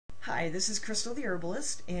Hi, this is Crystal the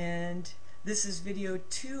Herbalist, and this is video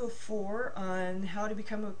 2 of 4 on how to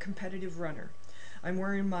become a competitive runner. I'm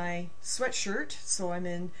wearing my sweatshirt, so I'm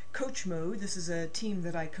in coach mode. This is a team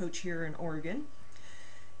that I coach here in Oregon,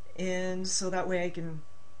 and so that way I can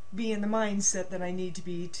be in the mindset that I need to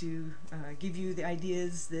be to give you the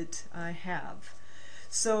ideas that I have.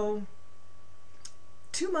 So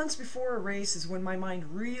 2 months before a race is when my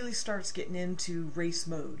mind really starts getting into race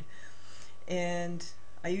mode, and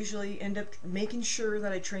I usually end up making sure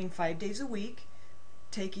that I train 5 days a week,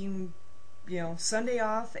 taking Sunday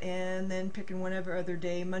off, and then picking whatever other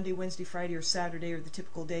day, Monday, Wednesday, Friday, or Saturday are the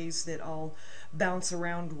typical days that I'll bounce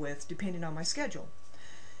around with depending on my schedule.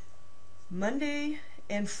 Monday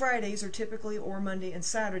and Fridays are typically, or Monday and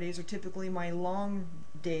Saturdays are typically my long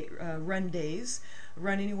day run days. I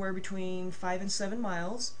run anywhere between 5 and 7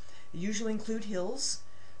 miles. I usually include hills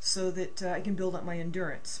so that I can build up my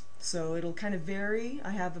endurance. So it'll kind of vary.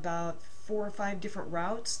 I have about 4 or 5 different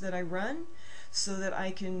routes that I run so that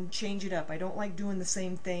I can change it up. I don't like doing the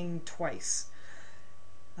same thing twice.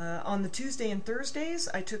 On the Tuesday and Thursdays,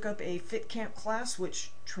 I took up a Fit Camp class,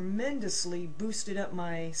 which tremendously boosted up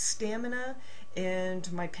my stamina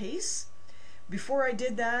and my pace. Before I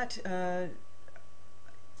did that,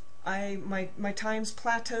 my times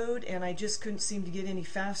plateaued, and I just couldn't seem to get any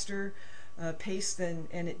faster pace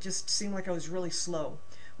and it just seemed like I was really slow.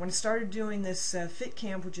 When I started doing this Fit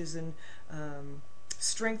Camp, which is in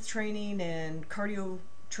strength training and cardio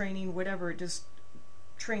training, whatever, it just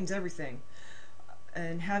trains everything.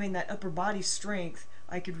 And having that upper body strength,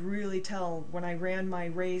 I could really tell when I ran my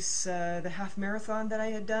race, the half marathon that I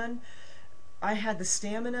had done, I had the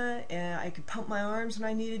stamina and I could pump my arms when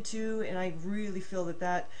I needed to, and I really feel that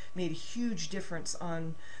that made a huge difference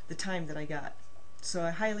on the time that I got. So I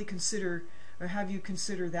highly consider, or have you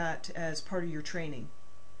consider that as part of your training.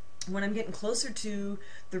 When I'm getting closer to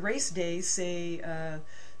the race days, say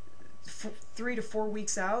 3 to 4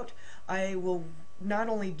 weeks out, I will not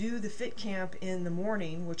only do the Fit Camp in the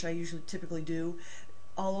morning, which I usually typically do,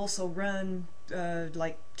 I'll also run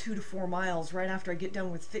like 2 to 4 miles right after I get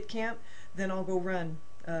done with Fit Camp. Then I'll go run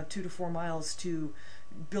 2 to 4 miles to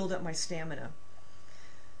build up my stamina.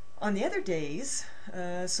 On the other days,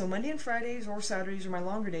 so Monday and Fridays or Saturdays are my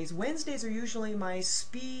longer days. Wednesdays are usually my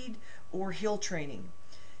speed or hill training.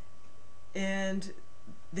 And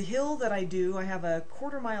the hill that I do, I have a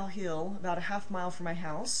 1/4 mile hill, about a half mile from my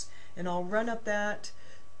house, and I'll run up that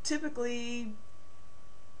typically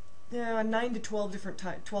 9 to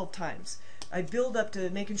 12 times. I build up to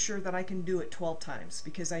making sure that I can do it 12 times,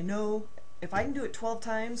 because I know if I can do it 12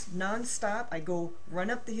 times non-stop, I go run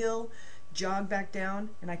up the hill, jog back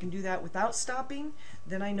down, and I can do that without stopping,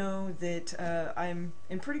 then I know that I'm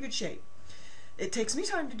in pretty good shape. It takes me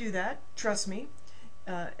time to do that, trust me.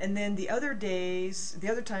 And then the other days, the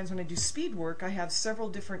other times when I do speed work, I have several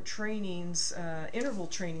different trainings, interval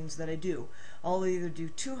trainings that I do. I'll either do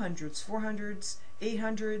 200s, 400s,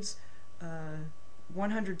 800s,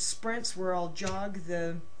 100 sprints where I'll jog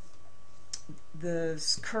the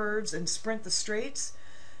curves and sprint the straights,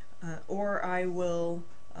 or I will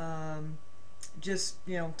just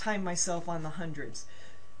time myself on the hundreds.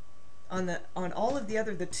 On all of the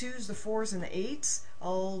other, the 2s, the 4s, and the 8s,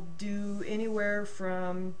 I'll do anywhere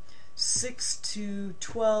from 6 to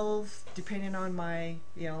 12, depending on my,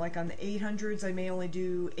 like on the 800s, I may only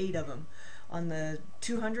do 8 of them. On the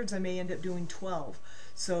 200s, I may end up doing 12.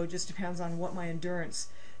 So it just depends on what my endurance.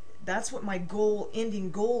 That's what my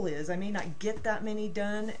ending goal is. I may not get that many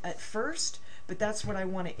done at first, but that's what I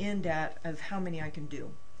want to end at, of how many I can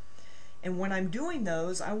do. And when I'm doing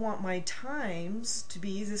those, I want my times to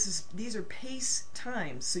be, these are pace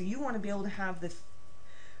times. So you want to be able to have the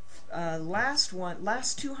last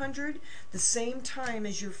 200 the same time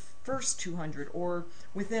as your first 200, or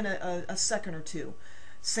within a second or two.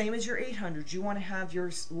 Same as your 800s. You want to have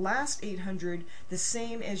your last 800 the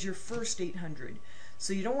same as your first 800.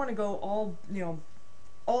 So you don't want to go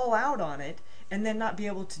all out on it and then not be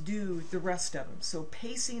able to do the rest of them. So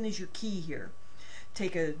pacing is your key here.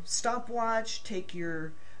 Take a stopwatch, take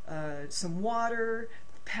your some water,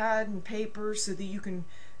 pad and paper, so that you can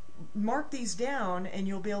mark these down, and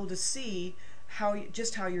you'll be able to see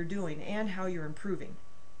just how you're doing and how you're improving.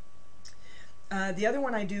 The other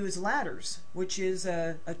one I do is ladders, which is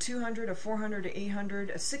a 200, a 400, a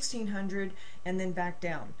 800, a 1600, and then back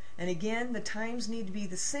down. And again, the times need to be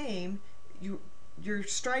the same. You're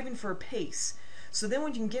striving for a pace. So then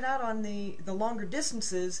when you can get out on the longer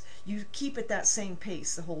distances, you keep at that same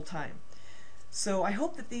pace the whole time. So I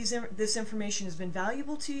hope that this information has been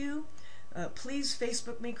valuable to you. Please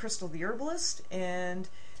Facebook me, Crystal the Herbalist, and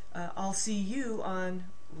I'll see you on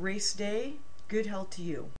race day. Good health to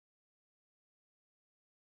you.